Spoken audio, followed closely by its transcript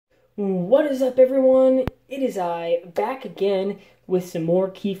What is up, everyone? It is I, back again with some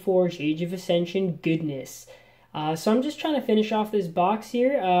more Keyforge Age of Ascension goodness. So I'm just trying to finish off this box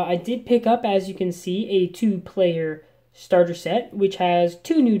here. I did pick up, as you can see, a 2-player starter set, which has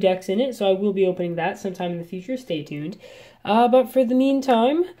 2 new decks in it, so I will be opening that sometime in the future. Stay tuned. But for the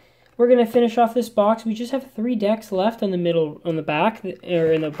meantime, we're going to finish off this box. We just have 3 decks left on the back,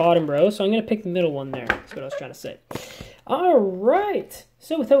 or in the bottom row, so I'm going to pick the middle one there. That's what I was trying to say. Alright,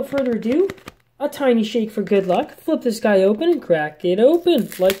 so without further ado, a tiny shake for good luck. Flip this guy open and crack it open,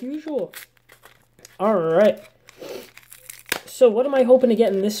 like usual. Alright, so what am I hoping to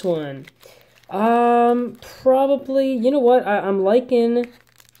get in this one? Probably, you know what, I'm liking,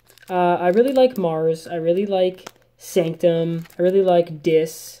 I really like Mars, I really like Sanctum, I really like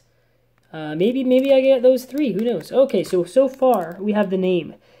Dis. Maybe I get those 3, who knows? Okay, so far, we have the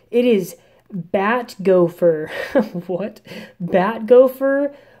name. It is Bat Gopher. What? Bat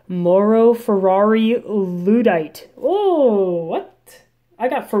Gopher, Moro Ferrari Luddite. Oh, what? I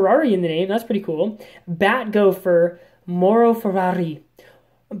got Ferrari in the name. That's pretty cool. Bat Gopher, Moro Ferrari.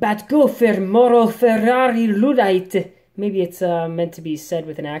 Bat Gopher, Moro Ferrari Luddite. Maybe it's meant to be said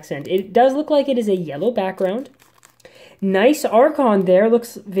with an accent. It does look like it is a yellow background. Nice Archon there.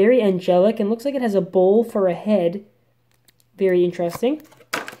 Looks very angelic and looks like it has a bowl for a head. Very interesting.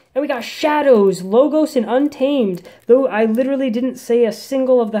 And we got Shadows, Logos, and Untamed, though I literally didn't say a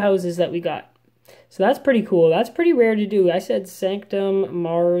single of the houses that we got. So that's pretty cool. That's pretty rare to do. I said Sanctum,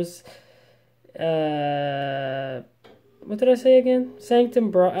 Mars, what did I say again? Sanctum,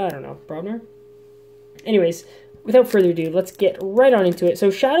 I don't know, Brobner? Anyways, without further ado, let's get right on into it.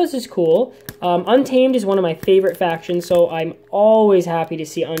 So Shadows is cool. Untamed is one of my favorite factions, so I'm always happy to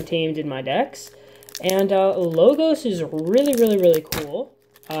see Untamed in my decks. And Logos is really cool.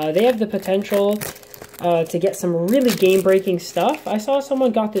 They have the potential to get some really game-breaking stuff. I saw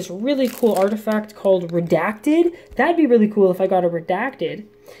someone got this really cool artifact called Redacted. That'd be really cool if I got a Redacted.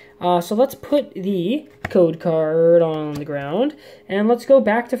 So let's put the code card on the ground, and let's go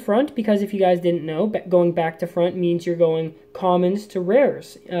back to front, because if you guys didn't know, going back to front means you're going commons to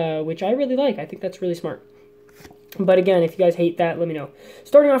rares, which I really like. I think that's really smart. But again, if you guys hate that, let me know.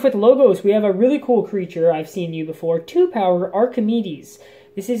 Starting off with Logos, we have a really cool creature I've seen you before, 2-power Archimedes.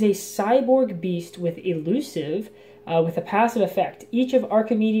 This is a cyborg beast with elusive, with a passive effect. Each of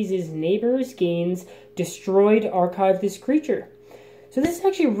Archimedes' neighbors gains destroyed archive this creature. So this is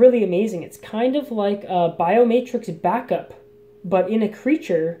actually really amazing. It's kind of like a Biomatrix backup, but in a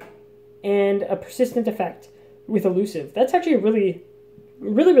creature and a persistent effect with elusive. That's actually really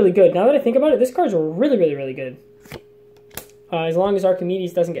good. Now that I think about it, this card's really good. As long as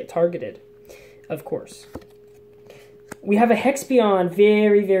Archimedes doesn't get targeted, of course. We have a Hexpion,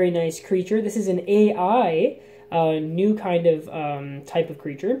 very nice creature. This is an AI, new kind of type of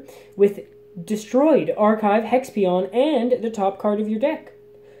creature, with destroyed archive, Hexpion, and the top card of your deck.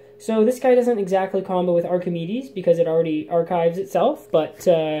 So this guy doesn't exactly combo with Archimedes because it already archives itself, but,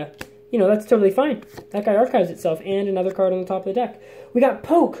 you know, that's totally fine. That guy archives itself and another card on the top of the deck. We got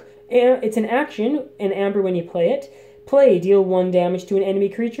Poke. It's an action, an amber when you play it. Play, deal 1 damage to an enemy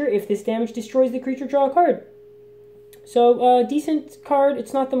creature. If this damage destroys the creature, draw a card. So, decent card.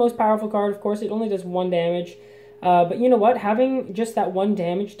 It's not the most powerful card, of course. It only does 1 damage. But you know what? Having just that 1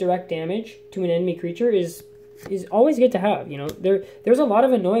 damage, direct damage, to an enemy creature is always good to have, you know? There's a lot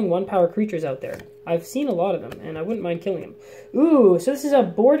of annoying 1-power creatures out there. I've seen a lot of them, and I wouldn't mind killing them. Ooh, so this is a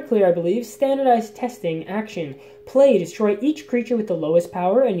board clear, I believe. Standardized testing, action. Play, destroy each creature with the lowest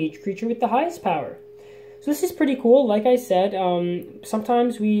power and each creature with the highest power. So this is pretty cool. Like I said,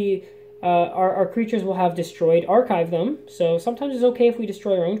 sometimes our creatures will have destroyed, archive them, so sometimes it's okay if we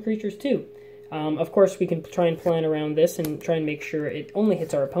destroy our own creatures too. Of course, we can try and plan around this and try and make sure it only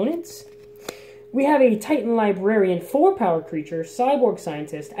hits our opponents. We have a Titan Librarian 4-power creature, Cyborg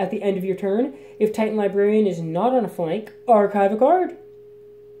Scientist. At the end of your turn, if Titan Librarian is not on a flank, archive a card.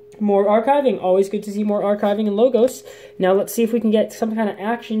 More archiving. Always good to see more archiving in Logos. Now let's see if we can get some kind of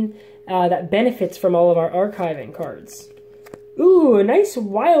action that benefits from all of our archiving cards. Ooh, a nice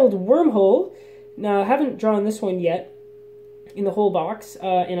wild wormhole. Now, I haven't drawn this one yet in the whole box,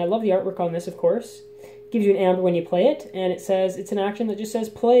 and I love the artwork on this, of course. Gives you an amber when you play it, and it says, it's an action that just says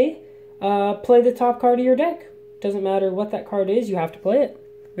play. Play the top card of your deck. Doesn't matter what that card is, you have to play it.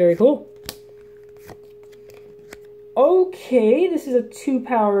 Very cool. Okay, this is a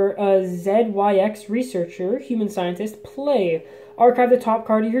 2-power ZYX Researcher, Human Scientist. Play. Archive the top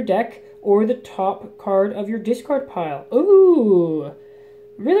card of your deck or the top card of your discard pile. Ooh,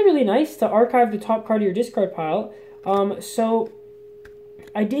 really nice to archive the top card of your discard pile. So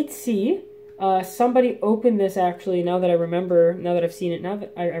I did see Somebody opened this, actually, now that I remember, now that I've seen it, now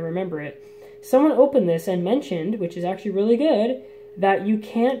that I remember it. Someone opened this and mentioned, which is actually really good, that you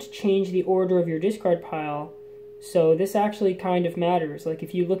can't change the order of your discard pile. So this actually kind of matters. Like,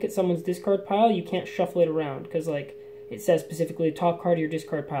 if you look at someone's discard pile, you can't shuffle it around, because, like, it says specifically top card of your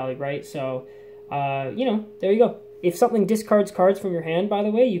discard pile, right? So, you know, there you go. If something discards cards from your hand, by the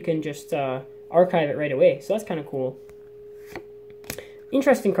way, you can just archive it right away. So that's kind of cool.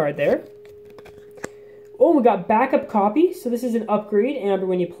 Interesting card there. Oh, we got backup copy. So this is an upgrade, Amber,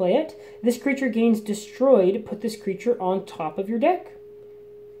 when you play it. This creature gains destroyed. Put this creature on top of your deck.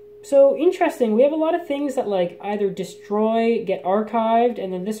 So, interesting. We have a lot of things that, like, either destroy, get archived,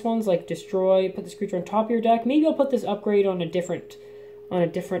 and then this one's, like, destroy, put this creature on top of your deck. Maybe I'll put this upgrade on a different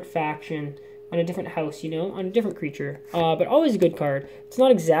faction, on a different house, you know, on a different creature. But always a good card. It's not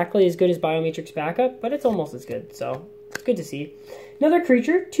exactly as good as Biomatrix Backup, but it's almost as good, so it's good to see. Another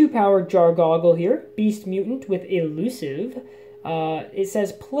creature, 2-power Jargoggle here, Beast Mutant with Elusive. It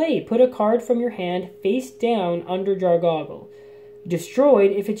says, play, put a card from your hand face down under Jargoggle.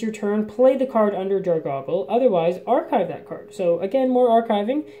 Destroyed, if it's your turn, play the card under Jargoggle, otherwise archive that card. So again, more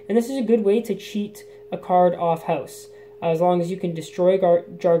archiving, and this is a good way to cheat a card off house. As long as you can destroy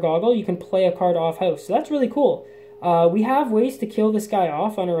Jargoggle, you can play a card off house. So that's really cool. We have ways to kill this guy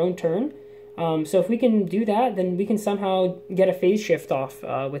off on our own turn. So if we can do that, then we can somehow get a phase shift off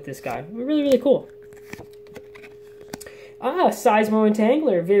with this guy. Really, really cool. Seismo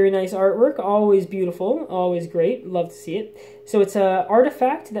Entangler, very nice artwork, always beautiful, always great, love to see it. So it's an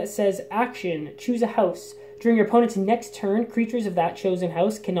artifact that says, action, choose a house. During your opponent's next turn, creatures of that chosen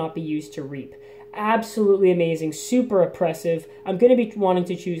house cannot be used to reap. Absolutely amazing, super oppressive. I'm going to be wanting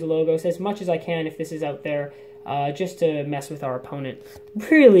to choose Logos as much as I can if this is out there, just to mess with our opponent.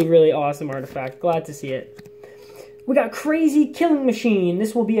 Really, really awesome artifact, glad to see it. We got Crazy Killing Machine,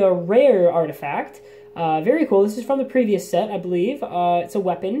 this will be a rare artifact. Very cool. This is from the previous set, I believe. It's a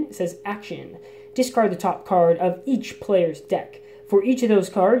weapon. It says action. Discard the top card of each player's deck. For each of those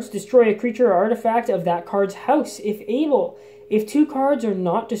cards, destroy a creature or artifact of that card's house, if able. If 2 cards are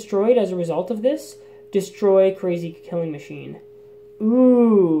not destroyed as a result of this, destroy Crazy Killing Machine.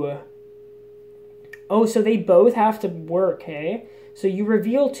 Ooh. Oh, so they both have to work, hey? So you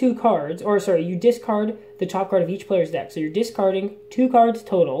reveal 2 cards, or sorry, you discard the top card of each player's deck. So you're discarding 2 cards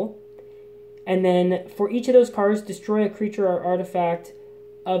total. And then, for each of those cards, destroy a creature or artifact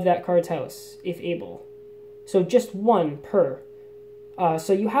of that card's house, if able. So just 1 per.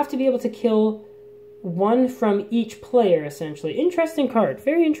 So you have to be able to kill 1 from each player, essentially. Interesting card.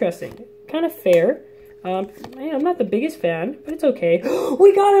 Very interesting. Kind of fair. Man, I'm not the biggest fan, but it's okay.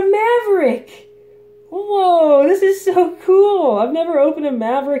 We got a Maverick! Whoa, this is so cool! I've never opened a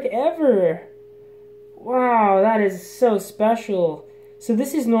Maverick ever. Wow, that is so special. So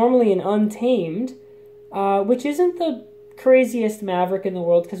this is normally an Untamed, which isn't the craziest Maverick in the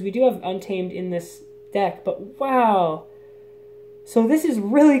world, because we do have Untamed in this deck, but wow. So this is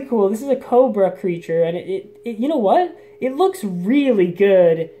really cool. This is a Cobra creature, and it you know what? It looks really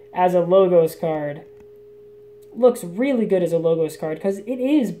good as a Logos card. Looks really good as a Logos card, because it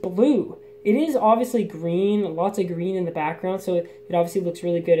is blue. It is obviously green, lots of green in the background, so it obviously looks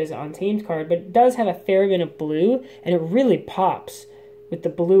really good as an Untamed card, but it does have a fair bit of blue, and it really pops with the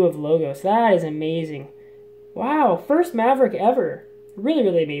blue of Logos. That is amazing. Wow, first Maverick ever. Really,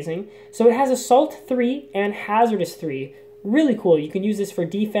 really amazing. So it has Assault 3 and Hazardous 3. Really cool. You can use this for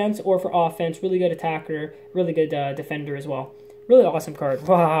defense or for offense. Really good attacker, really good defender as well. Really awesome card.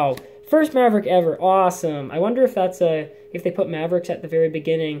 Wow. First Maverick ever. Awesome. I wonder if that's if they put Mavericks at the very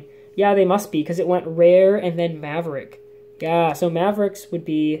beginning. Yeah, they must be, because it went rare and then Maverick. Yeah, so Mavericks would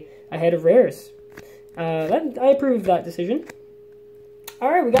be ahead of rares. I approve of that decision.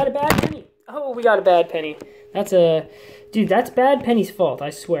 Alright, we got a bad penny. Oh, we got a bad penny. That's dude, that's Bad Penny's fault, I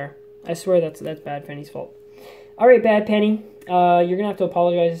swear. I swear that's Bad Penny's fault. Alright, Bad Penny. You're gonna have to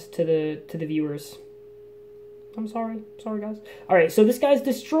apologize to the viewers. I'm sorry. Sorry, guys. Alright, so this guy's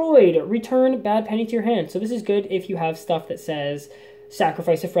destroyed. Return Bad Penny to your hand. So this is good if you have stuff that says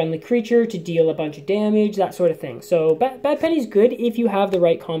sacrifice a friendly creature to deal a bunch of damage, that sort of thing. So Bad Penny's good if you have the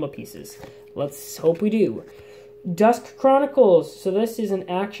right combo pieces. Let's hope we do. Dusk Chronicles. So this is an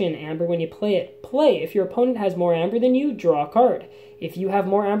action, Amber, when you play it. Play. If your opponent has more Amber than you, draw a card. If you have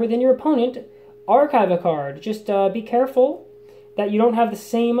more Amber than your opponent, archive a card. Just be careful that you don't have the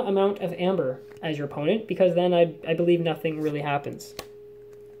same amount of Amber as your opponent, because then I believe nothing really happens.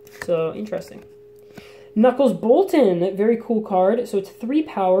 So, interesting. Knuckles Bolton. Very cool card. So it's 3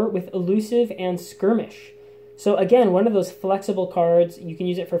 power with Elusive and Skirmish. So again, one of those flexible cards. You can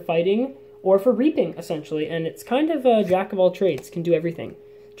use it for fighting or for reaping, essentially, and it's kind of a jack of all trades, can do everything.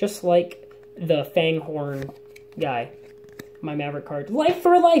 Just like the Fanghorn guy. My Maverick card. Life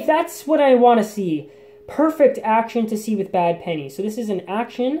for life, that's what I want to see. Perfect action to see with Bad Penny. So this is an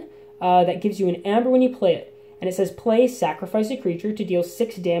action that gives you an amber when you play it. And it says play, sacrifice a creature to deal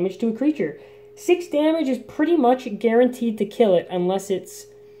 6 damage to a creature. 6 damage is pretty much guaranteed to kill it unless it's,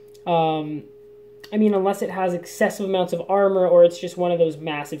 unless it has excessive amounts of armor or it's just one of those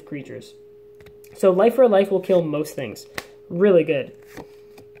massive creatures. So life for life will kill most things. Really good.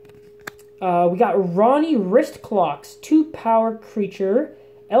 We got Ronnie Wrist Clocks, 2-power creature,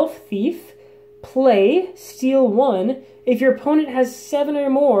 Elf Thief, play, steal 1. If your opponent has 7 or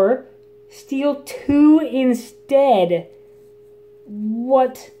more, steal 2 instead.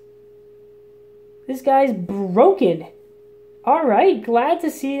 What? This guy's broken. Alright, glad to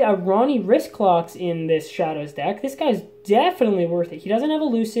see a Ronnie Wrist Clocks in this Shadows deck. This guy's definitely worth it. He doesn't have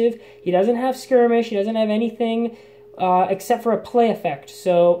Elusive, he doesn't have Skirmish, he doesn't have anything except for a play effect.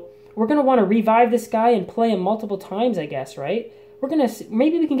 So we're going to want to revive this guy and play him multiple times, I guess, right? We're going to,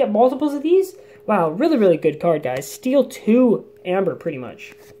 maybe we can get multiples of these? Wow, really, really good card, guys. Steal 2 amber, pretty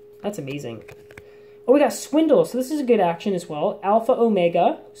much. That's amazing. Oh, we got Swindle, so this is a good action as well. Alpha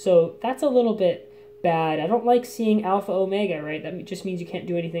Omega, so that's a little bit bad. I don't like seeing Alpha Omega, right? That just means you can't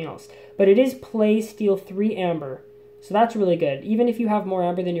do anything else. But it is play, steal 3 amber. So that's really good. Even if you have more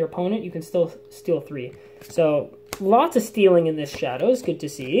amber than your opponent, you can still steal 3. So lots of stealing in this Shadows. Good to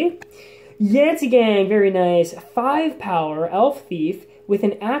see. Yancey Gang, very nice. 5-power Elf Thief with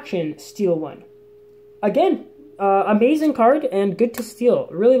an action, steal 1. Again, amazing card and good to steal.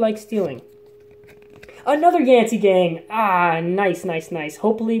 Really like stealing. Another Yancey Gang. Ah, nice, nice, nice.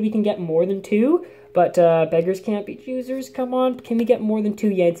 Hopefully we can get more than 2. But beggars can't be choosers. Come on, can we get more than 2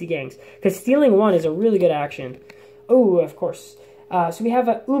 Yancey Gangs? Because stealing 1 is a really good action. Oh, of course. So we have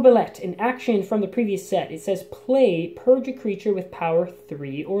a Oubliette, an action from the previous set. It says play, purge a creature with power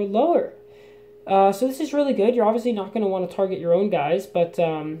 3 or lower. So this is really good. You're obviously not going to want to target your own guys, but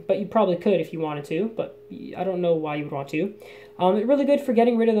you probably could if you wanted to, but I don't know why you would want to. It's really good for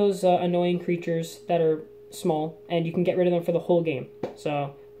getting rid of those annoying creatures that are small, and you can get rid of them for the whole game.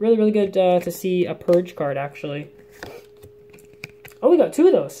 So really, really good to see a purge card, actually. Oh, we got 2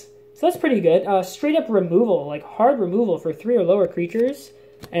 of those. So that's pretty good. Straight up removal, like hard removal for 3 or lower creatures,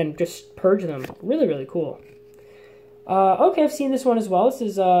 and just purge them. Really, really cool. Okay, I've seen this one as well. This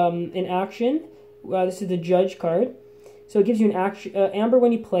is an action. This is the Judge card. So it gives you an action, amber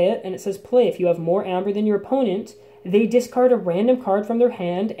when you play it, and it says play. If you have more amber than your opponent, they discard a random card from their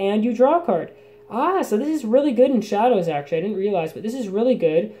hand, and you draw a card. Ah, so this is really good in Shadows, actually. I didn't realize, but this is really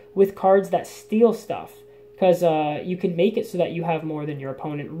good with cards that steal stuff. Because you can make it so that you have more than your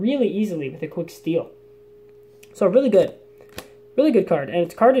opponent really easily with a quick steal. So really good. Really good card. And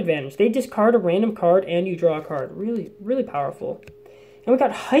it's card advantage. They discard a random card and you draw a card. Really, really powerful. And we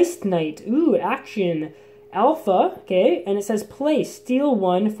got Heist Knight. Ooh, action. Alpha, okay. And it says play, steal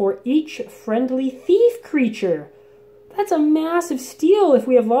 1 for each friendly thief creature. That's a massive steal if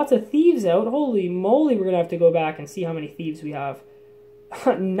we have lots of thieves out. Holy moly, we're going to have to go back and see how many thieves we have.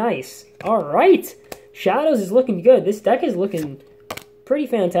 Nice. All right. Shadows is looking good. This deck is looking pretty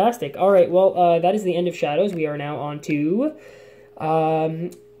fantastic. All right, well, that is the end of Shadows. We are now on to,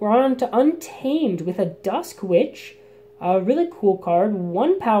 we're on to Untamed with a Dusk Witch. Really cool card.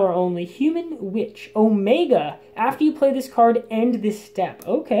 1 power only. Human Witch. Omega. After you play this card, end this step.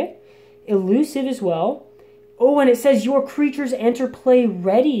 Okay. Elusive as well. Oh, and it says your creatures enter play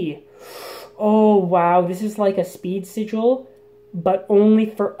ready. Oh, wow. This is like a speed sigil, but only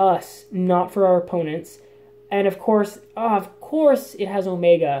for us, not for our opponents. And of course, it has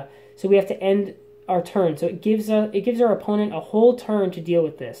Omega. So we have to end our turn. So it gives our opponent a whole turn to deal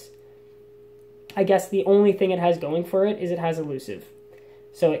with this. I guess the only thing it has going for it is it has Elusive.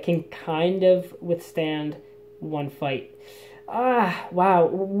 So it can kind of withstand one fight. Ah, wow.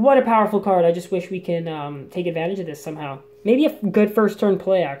 What a powerful card. I just wish we can take advantage of this somehow. Maybe a good first turn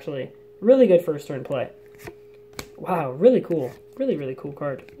play, actually. Really good first turn play. Wow, really cool. Really, really cool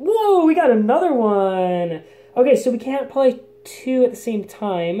card. Whoa, we got another one. Okay, so we can't play 2 at the same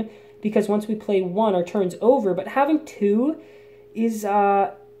time because once we play 1, our turn's over. But having 2 is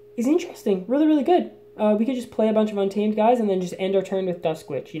interesting. Really, really good. We could just play a bunch of Untamed guys and then just end our turn with Dusk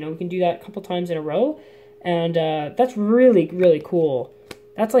Witch. You know, we can do that a couple times in a row. And that's really, really cool.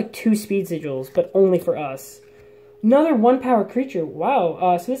 That's like 2 speed sigils, but only for us. Another 1-power creature.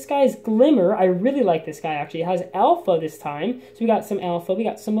 Wow. So this guy's Glimmer. I really like this guy, actually. It has Alpha this time. So we got some Alpha. We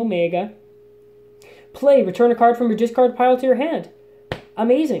got some Omega. Play. Return a card from your discard pile to your hand.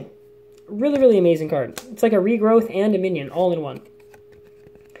 Amazing. Really, really amazing card. It's like a regrowth and a minion all in one.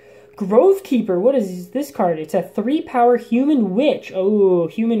 Growth Keeper. What is this card? It's a 3-power Human Witch. Oh,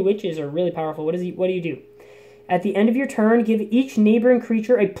 Human Witches are really powerful. What do you do? At the end of your turn, give each neighboring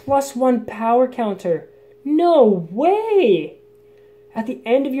creature a +1 power counter. No way! At the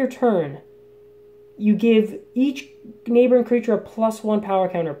end of your turn, you give each neighboring creature a +1 power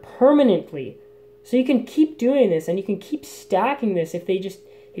counter permanently. So you can keep doing this, and you can keep stacking this if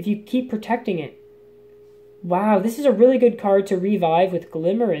you keep protecting it. Wow, this is a really good card to revive with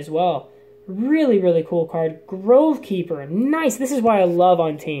Glimmer as well. Really, really cool card. Grove Keeper. Nice. This is why I love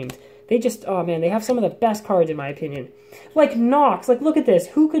Untamed. They just, oh man, they have some of the best cards in my opinion. Like Nox. Like, look at this.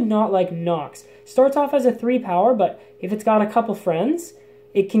 Who could not like Nox? Starts off as a 3 power, but if it's got a couple friends,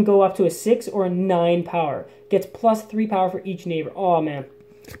 it can go up to a 6 or a 9 power. Gets +3 power for each neighbor. Oh man,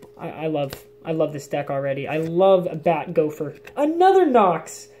 I love this deck already. I love Bat Gopher. Another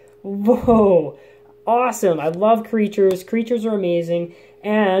Nox. Whoa. Awesome. I love creatures. Creatures are amazing.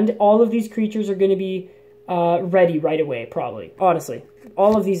 And all of these creatures are going to be ready right away, probably. Honestly.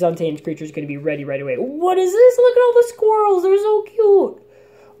 All of these Untamed creatures are going to be ready right away. What is this? Look at all the squirrels. They're so cute.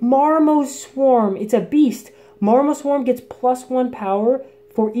 Marmo Swarm. It's a beast. Marmo Swarm gets +1 power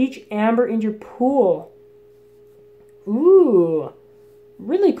for each amber in your pool. Ooh.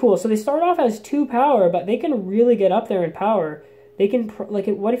 Really cool. So they start off as 2 power, but they can really get up there in power. They can, like,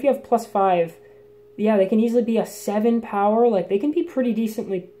 what if you have +5? Yeah, they can easily be a 7 power. Like, they can be pretty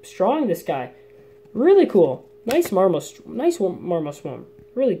decently strong, this guy. Really cool. Nice Marmo Swarm.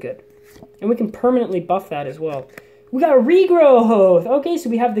 Really good. And we can permanently buff that as well. We got Regrowth. Okay, so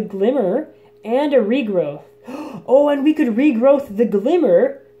we have the Glimmer and a Regrowth. Oh, and we could regrowth the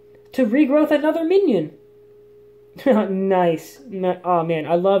Glimmer to regrowth another minion. Nice. Oh, man,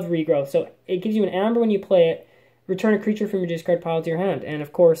 I love Regrowth. So it gives you an Amber when you play it. Return a creature from your discard pile to your hand. And,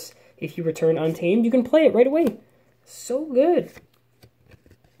 of course, if you return Untamed, you can play it right away. So good.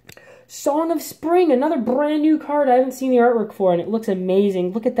 Song of Spring, another brand new card I haven't seen the artwork for, and it looks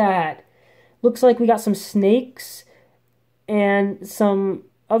amazing. Look at that. Looks like we got some snakes and some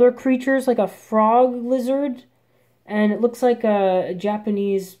other creatures, like a frog lizard, and it looks like a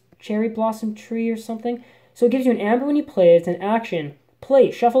Japanese cherry blossom tree or something. So it gives you an Amber when you play it. It's an action.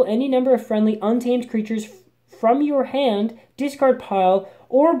 Play. Shuffle any number of friendly Untamed creatures from your hand, discard pile,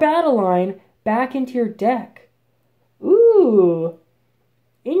 or battle line back into your deck. Ooh.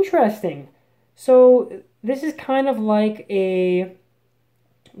 Interesting. So this is kind of like a,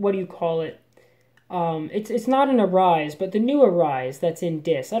 what do you call it? It's not an Arise, but the new Arise that's in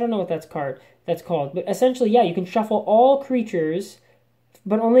Dis. I don't know what that's called. But essentially, yeah, you can shuffle all creatures,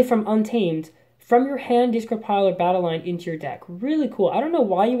 but only from Untamed, from your hand, discard pile, or battle line into your deck. Really cool. I don't know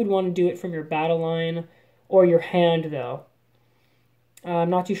why you would want to do it from your battle line or your hand, though. I'm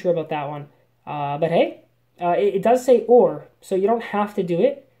not too sure about that one. But hey, it does say or, so you don't have to do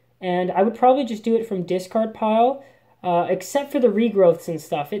it. And I would probably just do it from discard pile, except for the regrowths and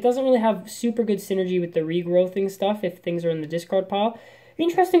stuff. It doesn't really have super good synergy with the regrowthing stuff if things are in the discard pile.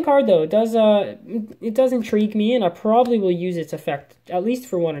 Interesting card, though. It does intrigue me, and I probably will use its effect, at least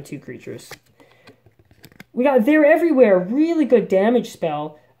for 1 or 2 creatures. We got They're Everywhere. Really good damage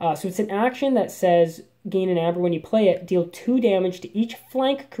spell. So it's an action that says, gain an Amber when you play it. Deal 2 damage to each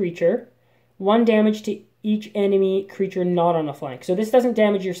flank creature. 1 damage to each enemy creature not on a flank. So this doesn't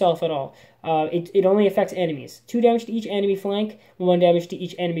damage yourself at all. It only affects enemies. 2 damage to each enemy flank, 1 damage to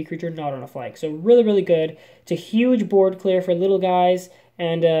each enemy creature not on a flank. So really, really good. It's a huge board clear for little guys,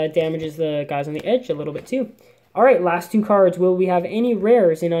 and damages the guys on the edge a little bit too. Alright, last 2 cards. Will we have any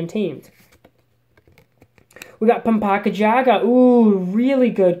rares in Untamed? We got Pampaka Jaga. Ooh,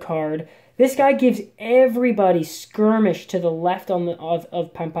 really good card. This guy gives everybody Skirmish to the left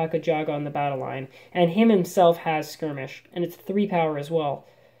of Pampaka Jaga on the battle line. And him himself has Skirmish. And it's 3 power as well.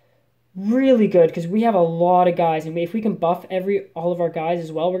 Really good, because we have a lot of guys. And if we can buff all of our guys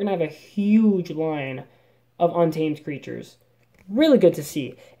as well, we're going to have a huge line of Untamed creatures. Really good to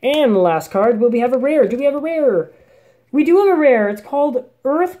see. And the last card, will we have a rare? Do we have a rare? We do have a rare. It's called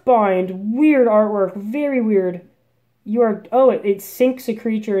Earthbind. Weird artwork. Very weird. It sinks a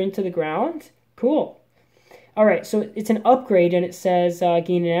creature into the ground? Cool. Alright, so it's an upgrade, and it says,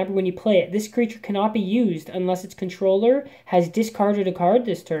 gain an Amber when you play it. This creature cannot be used unless its controller has discarded a card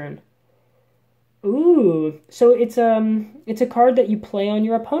this turn. Ooh, so it's a card that you play on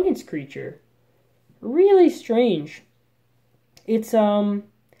your opponent's creature. Really strange. It's like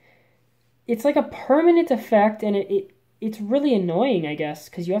a permanent effect, and it's really annoying, I guess,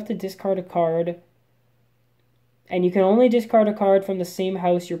 because you have to discard a card, and you can only discard a card from the same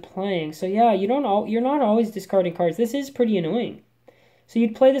house you're playing. So yeah, you're not always discarding cards. This is pretty annoying. So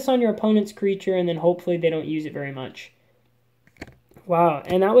you'd play this on your opponent's creature, and then hopefully they don't use it very much. Wow,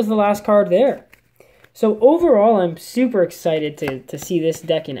 and that was the last card there. So overall, I'm super excited to see this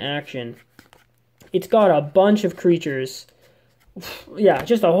deck in action. It's got a bunch of creatures. Yeah,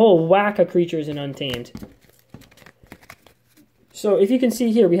 just a whole whack of creatures in Untamed. So if you can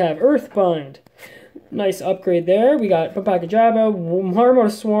see here, we have Earthbind. Nice upgrade there. We got Papakajaba,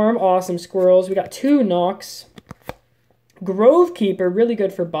 Marmota Swarm, awesome squirrels. We got 2 Nox. Grove Keeper, really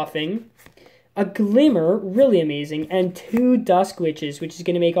good for buffing. A Glimmer, really amazing. And 2 Dusk Witches, which is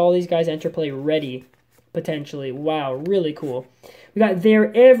going to make all these guys enter play ready, potentially. Wow, really cool. We got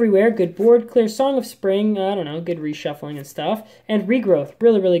There Everywhere, good board clear. Song of Spring, I don't know, good reshuffling and stuff. And Regrowth,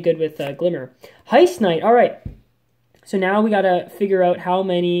 really, really good with Glimmer. Heist Knight, all right. So now we got to figure out how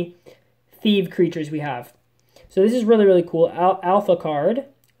many Thief creatures we have. So this is really, really cool. Alpha card.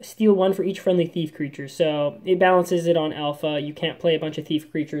 Steal 1 for each friendly Thief creature. So it balances it on Alpha. You can't play a bunch of Thief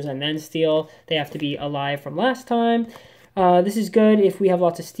creatures and then steal. They have to be alive from last time. This is good if we have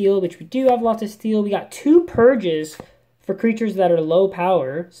lots of steal, which we do have lots of steal. We got 2 Purges for creatures that are low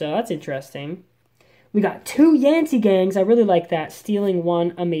power. So that's interesting. We got 2 Yancey Gangs. I really like that. Stealing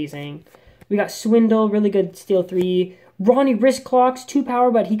 1, amazing. We got Swindle, really good, steal 3. Ronnie Wrist Clocks, 2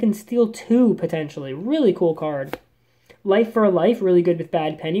 power, but he can steal 2 potentially. Really cool card. Life for a Life, really good with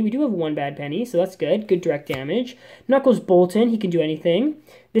Bad Penny. We do have 1 Bad Penny, so that's good. Good direct damage. Knuckles Bolton, he can do anything.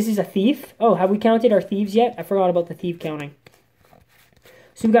 This is a Thief. Oh, have we counted our Thieves yet? I forgot about the Thief counting.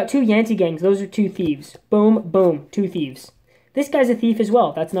 So we've got 2 Yancey Gangs. Those are 2 Thieves. Boom, boom, 2 Thieves. This guy's a Thief as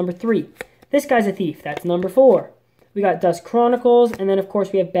well. That's number 3. This guy's a Thief. That's number 4. We got Dusk Chronicles, and then, of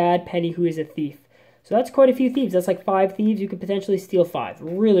course, we have Bad Penny, who is a Thief. So that's quite a few Thieves. That's like 5 Thieves. You could potentially steal 5.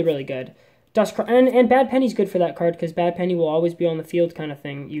 Really, really good. And Bad Penny's good for that card, because Bad Penny will always be on the field kind of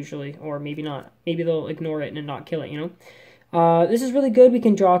thing, usually. Or maybe not. Maybe they'll ignore it and not kill it, you know? This is really good. We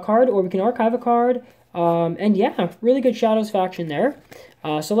can draw a card, or we can archive a card. And yeah, really good Shadows faction there.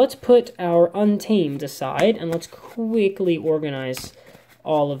 So let's put our Untamed aside, and let's quickly organize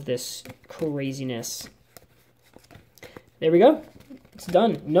all of this craziness. There we go. It's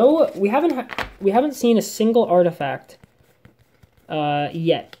done. No, we haven't seen a single artifact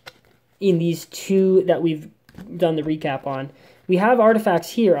yet in these 2 that we've done the recap on. We have artifacts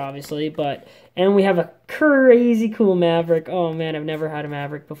here, obviously, and we have a crazy cool Maverick. Oh man, I've never had a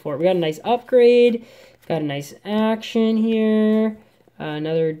Maverick before. We got a nice upgrade. Got a nice action here.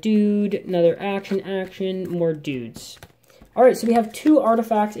 Another dude, another action, more dudes. All right, so we have 2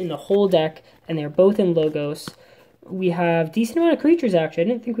 artifacts in the whole deck, and they're both in Logos. We have decent amount of creatures, actually. I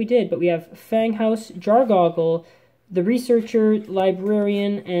didn't think we did, but we have Fanghouse, Jargoggle, the Researcher,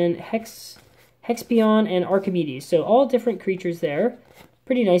 Librarian, and Hexbion, and Archimedes. So all different creatures there.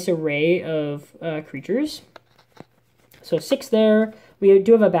 Pretty nice array of creatures. So 6 there. We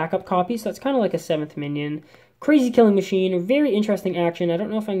do have a backup copy, so that's kind of like a 7th minion. Crazy Killing Machine, a very interesting action. I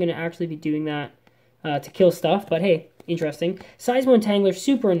don't know if I'm going to actually be doing that to kill stuff, but hey, interesting. Seismo Entangler,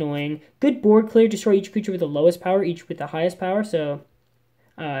 super annoying. Good board clear, destroy each creature with the lowest power, each with the highest power, so,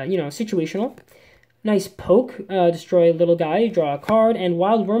 you know, situational. Nice Poke, destroy a little guy, draw a card, and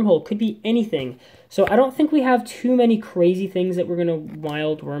Wild Wormhole, could be anything. So I don't think we have too many crazy things that we're going to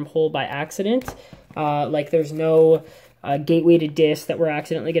Wild Wormhole by accident. Like there's no Gateway to Dis that we're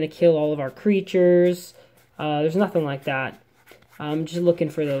accidentally going to kill all of our creatures. There's nothing like that. I'm just looking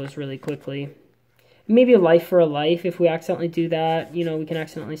for those really quickly. Maybe a Life for a Life, if we accidentally do that. You know, we can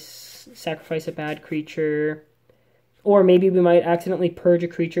accidentally sacrifice a bad creature. Or maybe we might accidentally purge a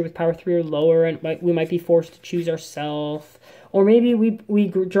creature with power 3 or lower, and we might be forced to choose ourselves. Or maybe we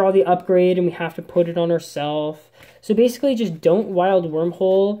draw the upgrade and we have to put it on ourselves. So basically just don't Wild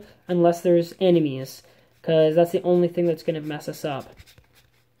Wormhole unless there's enemies, because that's the only thing that's going to mess us up.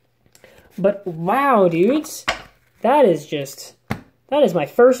 But wow, dudes, that is my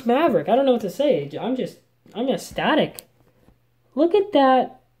first Maverick. I don't know what to say. I'm ecstatic. Look at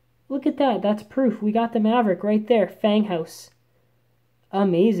that. Look at that. That's proof. We got the Maverick right there. Fanghouse.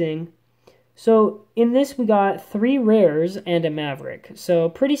 Amazing. So in this we got 3 rares and a Maverick. So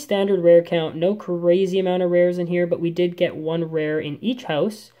pretty standard rare count. No crazy amount of rares in here, but we did get 1 rare in each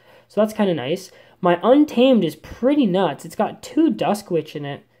house. So that's kind of nice. My Untamed is pretty nuts. It's got 2 Dusk Witch in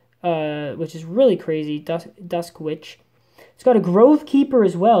it, which is really crazy. Dusk Witch. It's got a Grove Keeper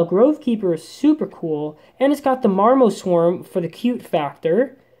as well. Grove Keeper is super cool. And it's got the Marmo Swarm for the cute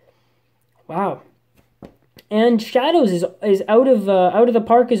factor. Wow. And Shadows is out of the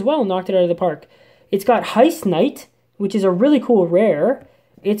park as well. Knocked it out of the park. It's got Heist Knight, which is a really cool rare.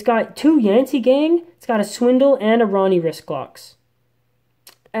 It's got 2 Yancey Gang. It's got a Swindle and a Ronnie Wrist Clocks.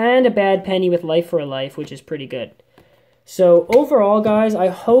 And a Bad Penny with Life for a Life, which is pretty good. So overall, guys, I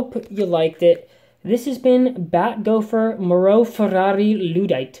hope you liked it. This has been Bat Gopher Moreau Ferrari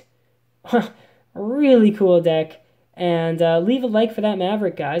Ludite. Really cool deck. And leave a like for that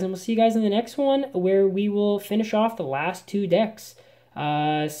Maverick, guys. And we'll see you guys in the next one where we will finish off the last 2 decks.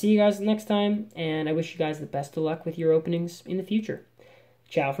 See you guys next time. And I wish you guys the best of luck with your openings in the future.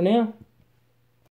 Ciao for now.